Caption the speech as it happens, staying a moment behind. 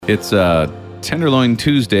It's Tenderloin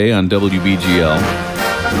Tuesday on WBGL.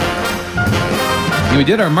 We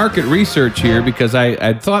did our market research here because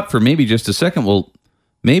I'd thought for maybe just a second, well,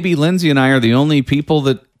 maybe Lindsay and I are the only people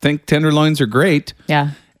that think tenderloins are great.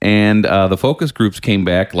 Yeah. And the focus groups came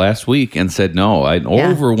back last week and said no. An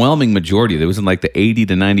overwhelming majority, that was in like the 80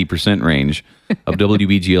 to 90% range of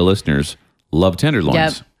WBGL listeners, love tenderloins.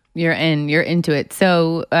 Yep. You're into it.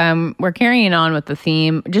 So we're carrying on with the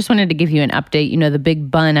theme. Just wanted to give you an update. You know, the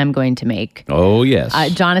big bun I'm going to make. Oh, yes.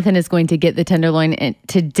 Jonathan is going to get the tenderloin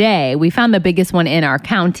today. We found the biggest one in our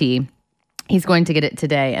county. He's going to get it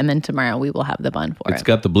today, and then tomorrow we will have the bun for it. It's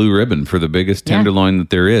got the blue ribbon for the biggest tenderloin that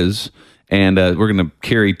there is. And we're going to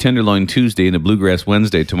carry Tenderloin Tuesday into Bluegrass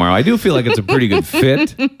Wednesday tomorrow. I do feel like it's a pretty good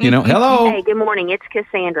fit. You know, hello. Hey, good morning. It's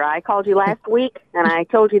Cassandra. I called you last week, and I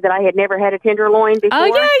told you that I had never had a tenderloin before.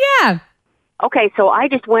 Oh, yeah. Okay, so I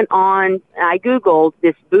just went on, I Googled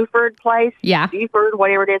this Buford place. Yeah. Buford,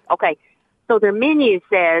 whatever it is. Okay, so their menu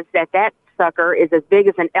says that sucker is as big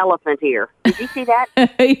as an elephant ear. Did you see that?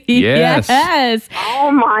 Yes. Oh,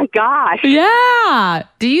 my gosh. Yeah.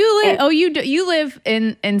 Do you live? You live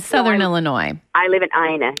in Southern Illinois. I live in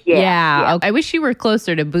Ina. Yeah. Okay. I wish you were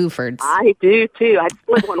closer to Buford's. I do, too. I'd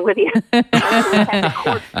split one with you.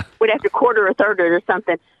 We'd have to quarter or third it or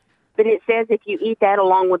something. But it says if you eat that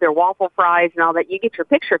along with their waffle fries and all that, you get your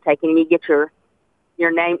picture taken and you get your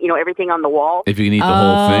name, everything on the wall. If you can eat the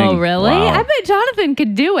whole thing. Oh, really? Wow. I bet Jonathan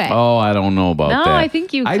could do it. Oh, I don't know about that. No, I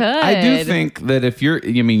think you could. I do think that if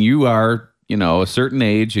you are, a certain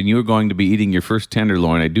age and you're going to be eating your first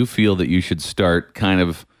tenderloin, I do feel that you should start kind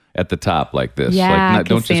of at the top like this. Yeah,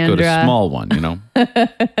 don't just go to a small one,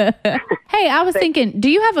 Hey, I was thinking, do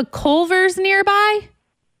you have a Culver's nearby?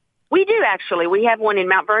 We do, actually. We have one in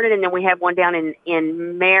Mount Vernon, and then we have one down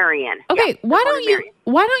in Marion. Okay, why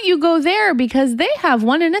don't you go there, because they have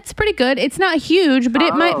one and it's pretty good. It's not huge, but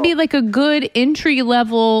it might be like a good entry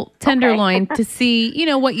level tenderloin to see,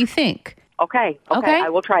 what you think. Okay. I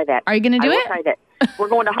will try that. Are you going to do it? I will try that. We're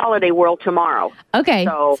going to Holiday World tomorrow. Okay,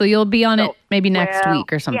 so you'll be on it maybe next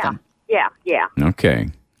week or something. Yeah. Okay.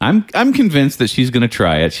 I'm convinced that she's going to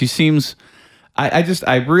try it. She seems.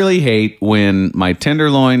 I really hate when my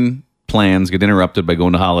tenderloin plans get interrupted by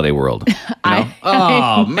going to Holiday World.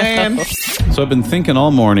 Oh, man. So I've been thinking all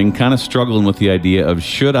morning, kind of struggling with the idea of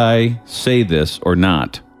should I say this or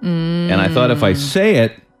not? And I thought if I say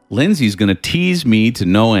it, Lindsay's going to tease me to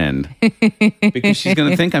no end because she's going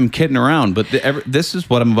to think I'm kidding around. But this is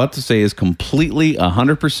what I'm about to say is completely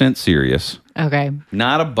 100% serious. Okay.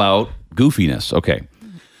 Not about goofiness. Okay.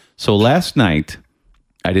 So last night,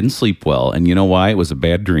 I didn't sleep well, and you know why? It was a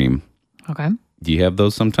bad dream. Okay. Do you have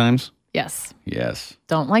those sometimes? Yes. Yes.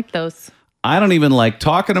 Don't like those. I don't even like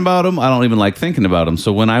talking about them. I don't even like thinking about them.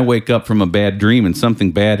 So when I wake up from a bad dream and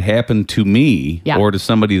something bad happened to me or to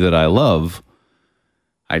somebody that I love,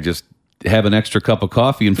 I just have an extra cup of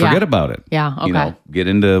coffee and forget about it. Yeah, okay. Get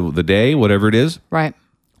into the day, whatever it is. Right.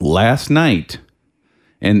 Last night,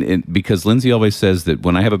 and because Lindsay always says that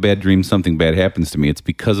when I have a bad dream, something bad happens to me, it's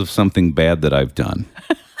because of something bad that I've done.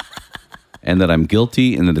 And that I'm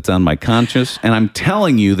guilty and that it's on my conscience. And I'm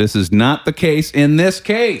telling you, this is not the case in this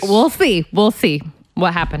case. We'll see.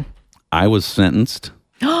 What happened? I was sentenced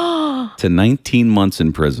to 19 months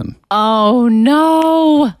in prison. Oh,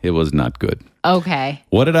 no. It was not good. Okay.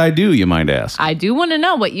 What did I do, you might ask? I do want to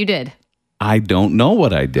know what you did. I don't know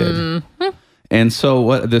what I did. Mm-hmm. And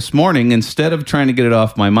so this morning, instead of trying to get it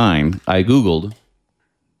off my mind, I Googled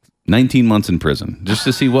 19 months in prison just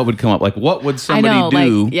to see what would come up. Like, what would somebody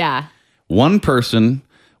do? One person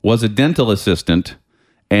was a dental assistant,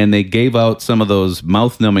 and they gave out some of those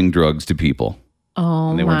mouth-numbing drugs to people.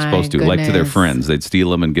 Oh, and they weren't supposed to, like to their friends. They'd steal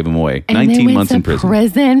them and give them away. And 19 months in prison.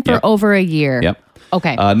 Prison for over a year. Yep.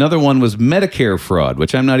 Okay. Another one was Medicare fraud,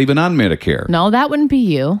 which I'm not even on Medicare. No, that wouldn't be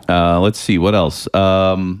you. Let's see. What else?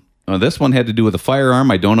 This one had to do with a firearm.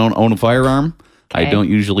 I don't own a firearm. Okay. I don't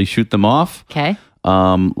usually shoot them off. Okay.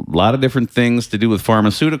 A lot of different things to do with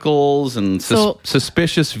pharmaceuticals and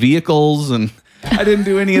suspicious vehicles, and I didn't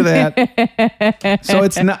do any of that. So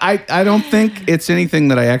it's not. I don't think it's anything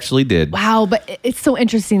that I actually did. Wow, but it's so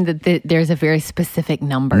interesting that there's a very specific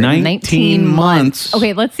number. 19 months.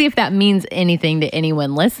 Okay, let's see if that means anything to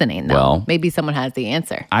anyone listening, though. Well, maybe someone has the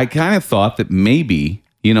answer. I kind of thought that maybe,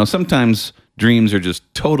 sometimes dreams are just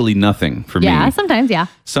totally nothing for me. Yeah, sometimes, yeah.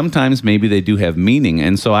 Sometimes maybe they do have meaning.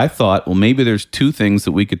 And so I thought, well, maybe there's two things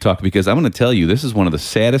that we could talk, because I'm going to tell you, this is one of the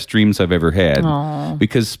saddest dreams I've ever had. Aww.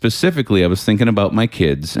 Because specifically, I was thinking about my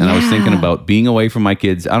kids, and I was thinking about being away from my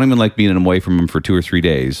kids. I don't even like being away from them for 2 or 3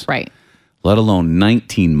 days. Right. Let alone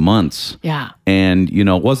 19 months. Yeah. And,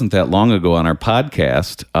 it wasn't that long ago on our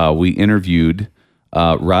podcast, we interviewed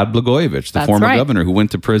Rod Blagojevich, the That's former right. governor who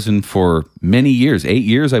went to prison for many years, 8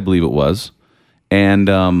 years, I believe it was. And,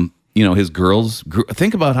 his girls,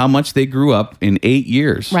 think about how much they grew up in 8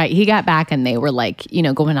 years. Right. He got back and they were like,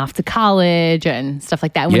 going off to college and stuff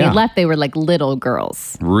like that. And when he left, they were like little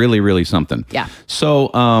girls. Really, really something. Yeah. So,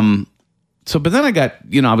 but then I got,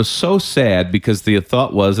 I was so sad because the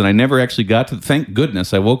thought was, and I never actually got to, thank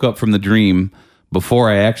goodness, I woke up from the dream before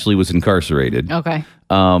I actually was incarcerated. Okay.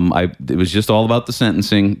 It was just all about the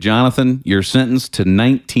sentencing. Jonathan, you're sentenced to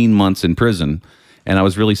 19 months in prison. And I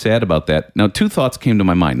was really sad about that. Now, 2 thoughts came to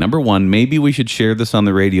my mind. Number one, maybe we should share this on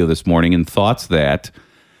the radio this morning, and thoughts that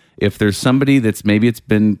if there's somebody that's maybe it's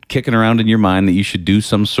been kicking around in your mind that you should do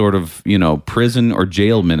some sort of, prison or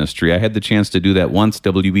jail ministry. I had the chance to do that once.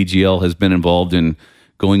 WBGL has been involved in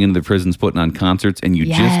going into the prisons, putting on concerts, and you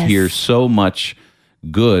just hear so much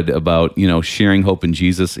good about, sharing hope in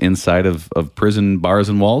Jesus inside of prison bars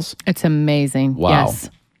and walls. It's amazing. Wow.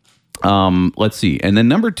 Yes. Let's see. And then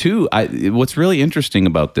number 2, what's really interesting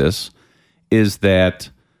about this is that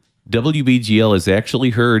WBGL is actually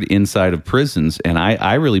heard inside of prisons. And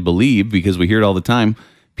I really believe, because we hear it all the time,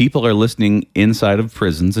 people are listening inside of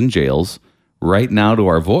prisons and jails right now to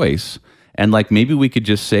our voice. And maybe we could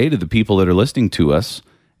just say to the people that are listening to us,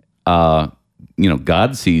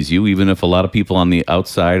 God sees you, even if a lot of people on the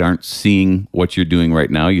outside aren't seeing what you're doing right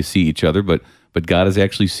now. You see each other, but God is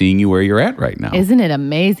actually seeing you where you're at right now. Isn't it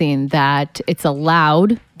amazing that it's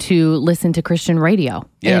allowed to listen to Christian radio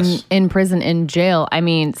in prison, in jail? I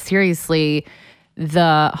mean, seriously,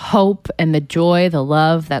 the hope and the joy, the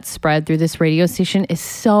love that's spread through this radio station is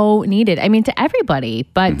so needed. I mean, to everybody,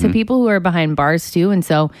 but to people who are behind bars too. And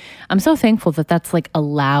so I'm so thankful that that's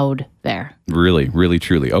allowed there. Really, really,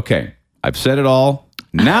 truly. Okay, I've said it all.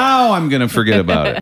 Now I'm going to forget about it.